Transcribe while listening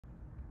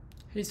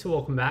Hey, so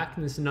welcome back,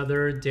 and this is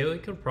another daily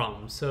code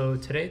problem. So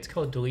today it's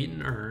called delete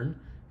and earn,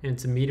 and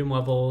it's a medium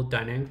level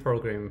dynamic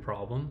programming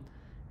problem.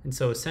 And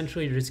so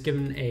essentially you're just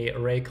given an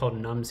array called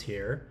nums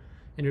here,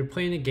 and you're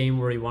playing a game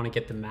where you want to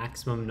get the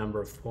maximum number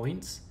of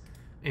points.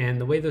 And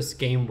the way this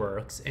game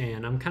works,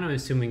 and I'm kind of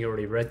assuming you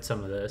already read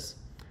some of this,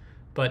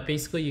 but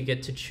basically you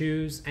get to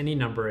choose any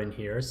number in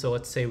here. So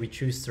let's say we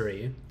choose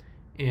 3,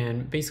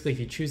 and basically if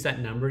you choose that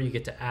number, you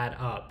get to add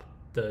up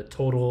the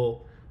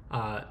total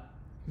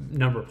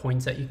number of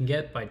points that you can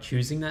get by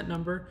choosing that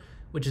number,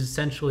 which is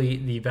essentially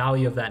the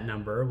value of that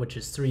number, which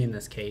is 3 in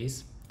this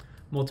case,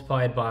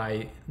 multiplied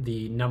by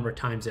the number of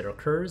times it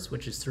occurs,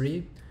 which is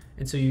 3,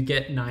 and so you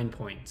get 9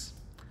 points.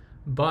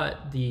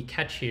 But the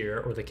catch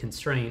here, or the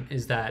constraint,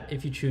 is that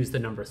if you choose the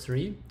number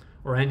 3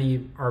 or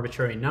any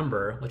arbitrary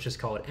number, let's just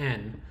call it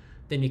n,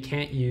 then you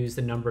can't use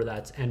the number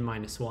that's n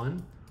minus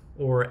 1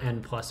 or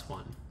n plus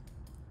 1.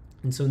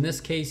 And so in this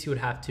case you would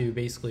have to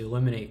basically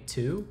eliminate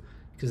 2,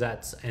 because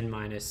that's n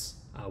minus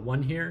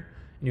 1 here,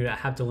 and you would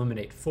have to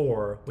eliminate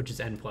 4, which is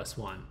n plus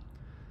 1.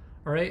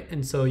 All right,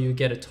 and so you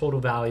get a total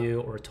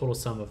value or a total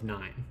sum of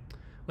 9.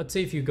 Let's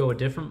say if you go a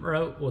different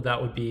route, well, that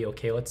would be,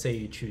 okay, let's say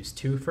you choose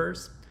 2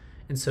 first,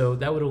 and so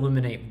that would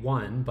eliminate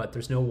 1, but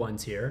there's no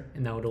 1s here,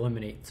 and that would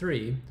eliminate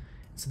 3,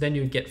 so then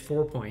you would get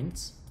 4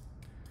 points.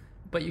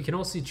 But you can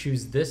also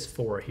choose this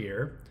 4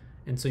 here,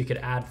 and so you could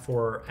add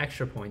 4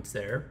 extra points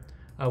there,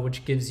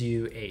 which gives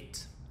you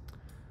 8.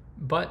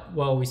 But,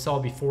 well, we saw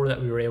before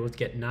that we were able to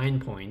get 9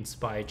 points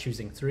by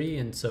choosing 3,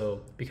 and so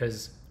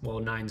because, well,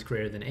 9 is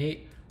greater than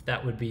 8,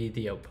 that would be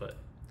the output.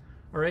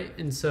 All right,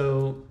 and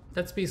so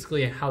that's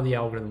basically how the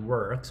algorithm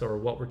works, or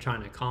what we're trying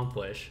to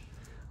accomplish.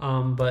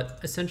 But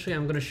essentially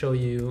I'm going to show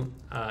you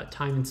a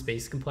time and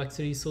space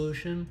complexity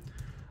solution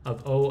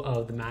of O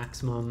of the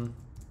maximum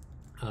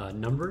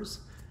numbers.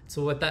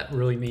 So what that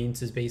really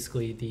means is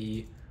basically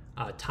the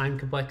time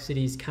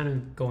complexity is kind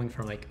of going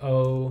from like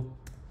O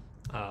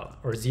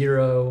or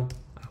 0,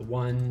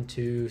 1,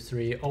 2,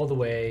 3, all the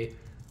way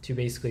to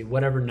basically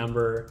whatever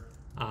number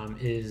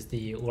is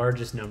the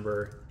largest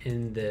number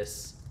in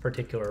this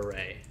particular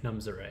array,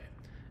 nums array.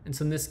 And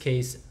so in this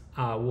case,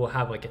 we'll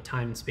have like a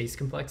time and space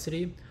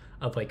complexity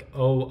of like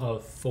O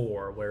of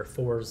 4, where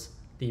 4 is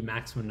the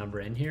maximum number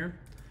in here.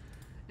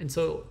 And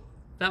so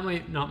that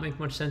might not make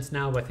much sense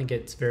now, but I think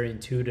it's very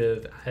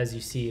intuitive as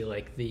you see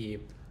like the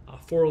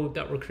for loop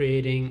that we're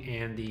creating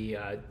and the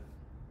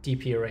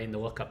DP array in the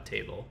lookup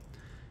table.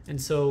 And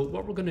so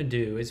what we're going to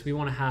do is we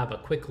want to have a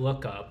quick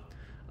lookup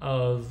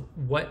of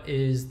what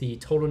is the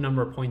total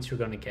number of points you're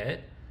going to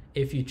get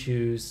if you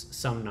choose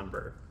some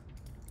number.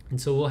 And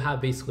so we'll have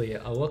basically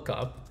a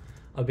lookup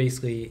of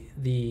basically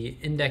the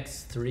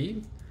index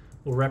 3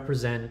 will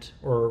represent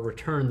or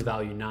return the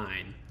value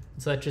 9.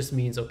 So that just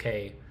means,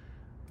 okay,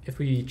 if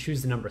we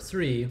choose the number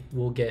 3,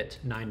 we'll get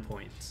 9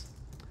 points.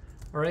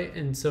 All right,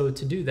 and so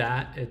to do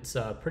that, it's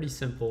pretty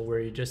simple, where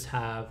you just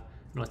have,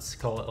 let's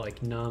call it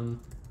like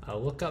num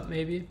lookup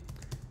maybe.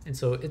 And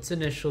so it's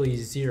initially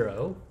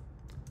 0,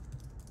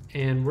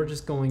 and we're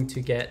just going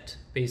to get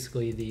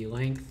basically the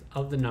length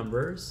of the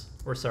numbers,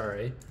 or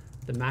sorry,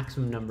 the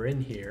maximum number in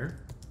here,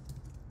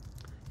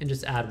 and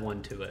just add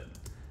 1 to it.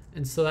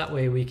 And so that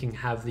way we can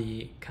have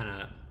the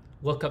kind of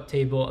lookup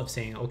table of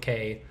saying,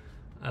 okay,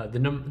 the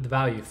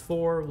value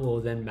 4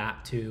 will then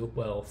map to,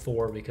 well,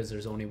 4 because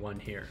there's only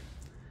 1 here.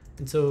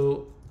 And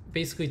so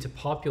basically to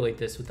populate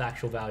this with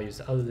actual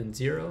values other than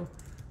 0,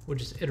 we'll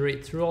just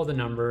iterate through all the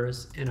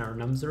numbers in our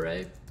nums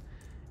array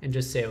and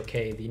just say,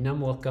 okay, the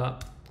num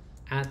lookup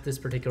at this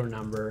particular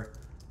number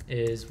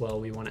is, well,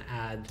 we want to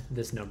add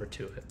this number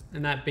to it.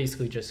 And that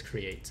basically just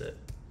creates it.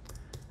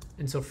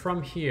 And so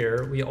from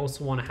here, we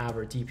also want to have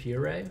our DP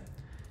array.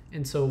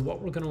 And so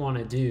what we're going to want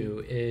to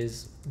do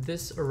is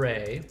this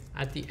array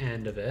at the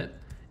end of it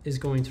is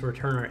going to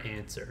return our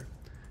answer.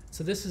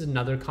 So this is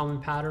another common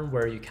pattern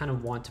where you kind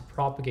of want to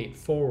propagate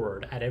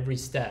forward at every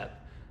step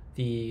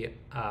the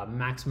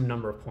maximum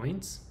number of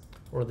points,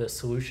 or the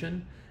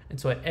solution. And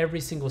so at every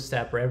single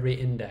step or every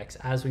index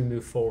as we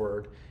move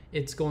forward,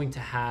 it's going to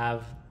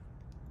have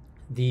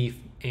the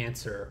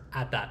answer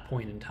at that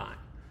point in time.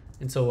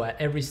 And so at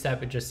every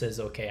step it just says,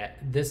 okay,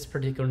 at this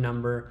particular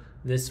number,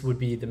 this would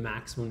be the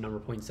maximum number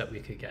of points that we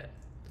could get.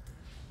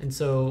 And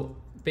so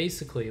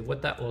basically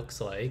what that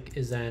looks like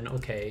is then,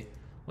 okay,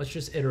 let's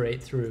just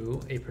iterate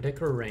through a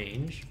particular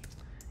range,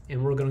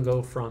 and we're going to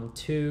go from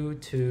 2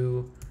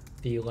 to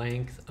the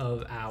length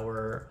of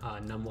our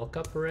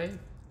NumLookup array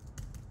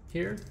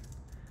here.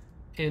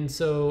 And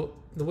so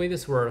the way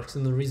this works,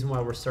 and the reason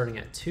why we're starting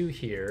at 2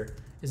 here,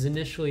 is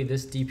initially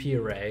this DP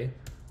array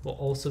will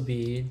also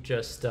be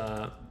just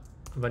a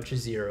bunch of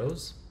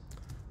zeros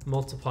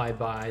multiplied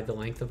by the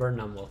length of our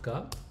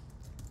NumLookup,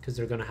 because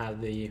they're going to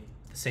have the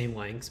same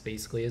lengths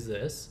basically as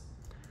this.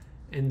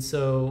 And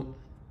so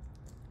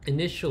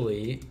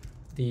initially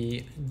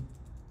the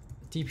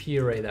DP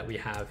array that we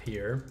have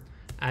here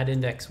at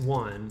index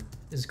 1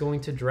 is going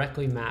to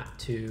directly map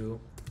to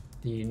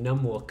the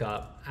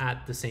NumLookup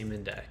at the same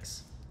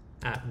index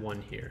at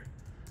 1 here.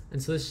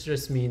 And so this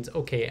just means,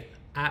 okay,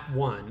 at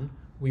 1,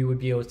 we would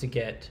be able to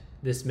get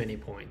this many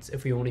points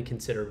if we only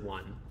considered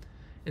one.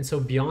 And so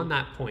beyond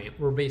that point,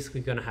 we're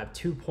basically going to have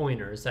 2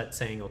 pointers that's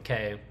saying,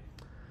 okay,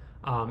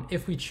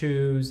 if we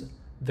choose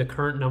the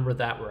current number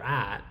that we're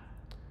at,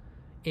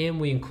 and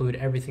we include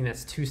everything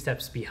that's 2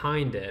 steps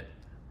behind it,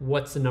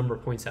 what's the number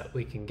of points that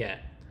we can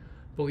get?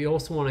 But we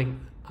also want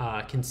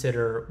to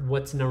consider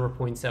what's the number of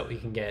points that we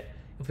can get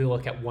if we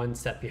look at 1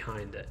 step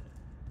behind it.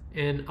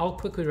 And I'll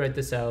quickly write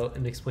this out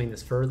and explain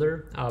this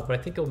further, but I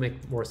think it'll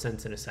make more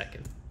sense in a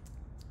second.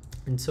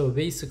 And so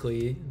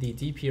basically, the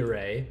DP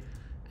array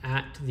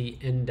at the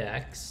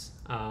index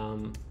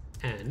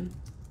n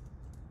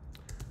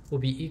will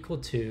be equal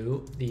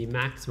to the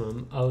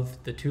maximum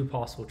of the 2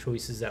 possible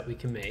choices that we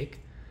can make,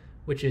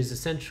 which is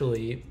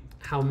essentially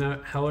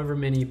however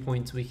many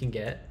points we can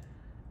get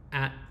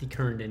at the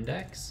current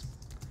index,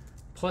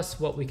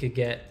 plus what we could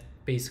get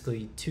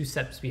basically 2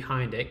 steps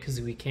behind it, because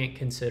we can't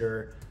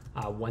consider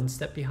 1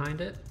 step behind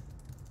it.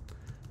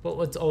 But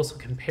let's also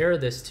compare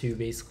this to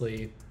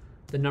basically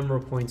the number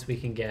of points we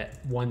can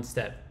get 1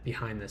 step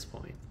behind this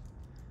point.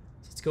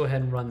 So let's go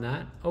ahead and run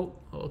that. Oh,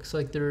 it looks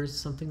like there's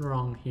something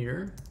wrong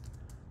here.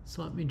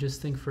 So let me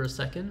just think for a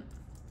second.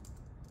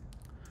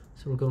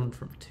 So we're going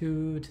from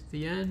 2 to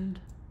the end.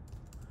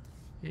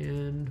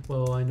 And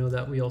well, I know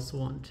that we also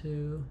want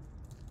to,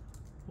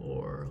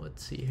 or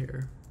let's see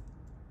here.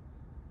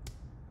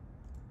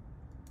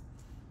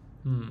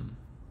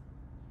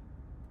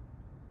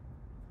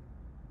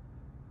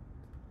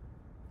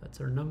 That's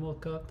our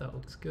NumLookup, that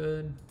looks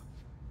good.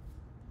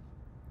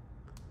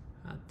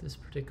 At this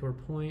particular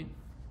point.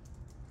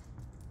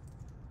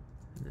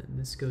 And then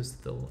this goes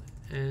to the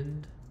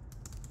end,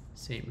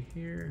 same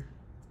here.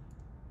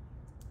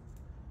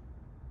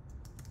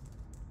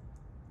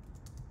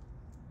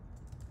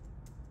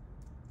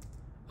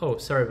 Oh,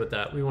 sorry about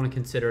that. We want to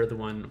consider the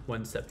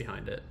one step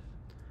behind it.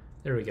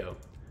 There we go.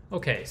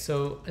 Okay,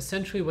 so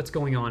essentially what's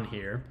going on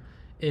here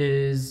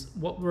is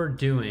what we're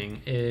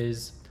doing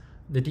is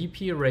the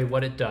DP array,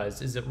 what it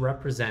does is it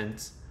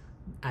represents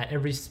at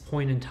every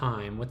point in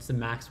time what's the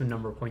maximum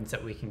number of points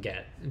that we can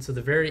get. And so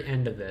the very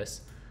end of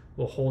this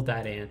will hold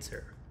that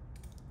answer.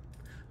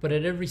 But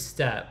at every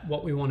step,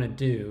 what we want to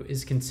do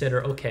is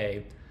consider,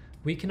 okay,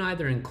 we can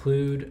either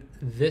include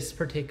this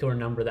particular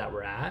number that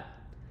we're at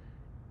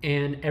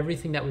and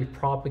everything that we've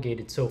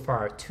propagated so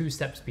far 2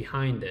 steps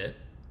behind it,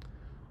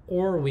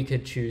 or we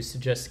could choose to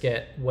just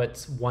get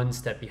what's 1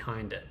 step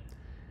behind it.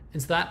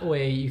 And so that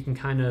way you can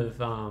kind of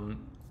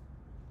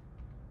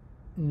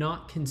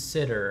not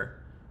consider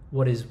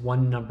what is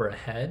 1 number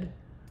ahead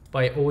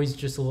by always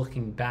just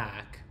looking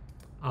back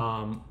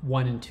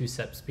 1 and 2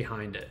 steps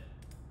behind it.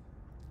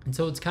 And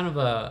so it's kind of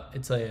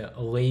a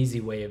lazy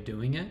way of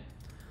doing it.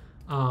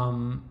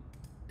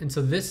 And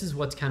so this is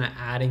what's kind of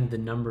adding the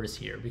numbers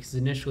here, because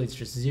initially it's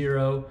just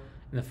 0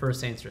 and the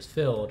first answer is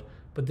filled,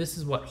 but this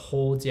is what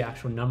holds the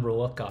actual number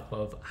lookup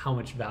of how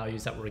much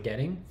values that we're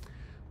getting.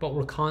 But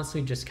we're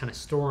constantly just kind of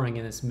storing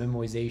in this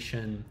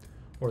memoization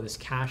or this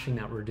caching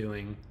that we're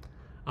doing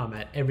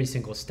at every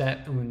single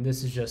step. And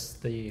this is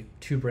just the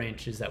 2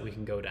 branches that we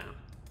can go down.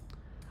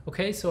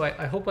 Okay, so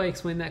I hope I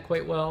explained that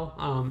quite well.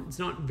 It's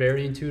not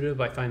very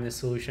intuitive. I find this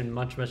solution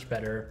much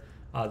better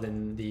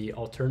than the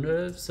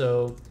alternative.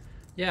 So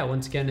yeah,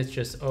 once again, it's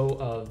just O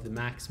of the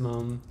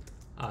maximum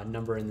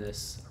number in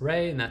this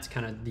array, and that's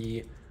kind of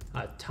the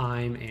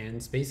time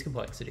and space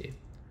complexity.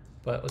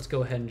 But let's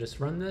go ahead and just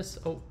run this.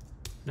 Oh,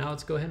 now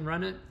let's go ahead and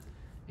run it,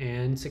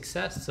 and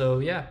success. So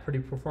yeah, pretty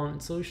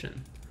performant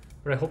solution.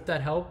 But I hope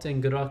that helped,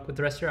 and good luck with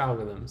the rest of your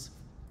algorithms.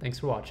 Thanks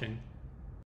for watching.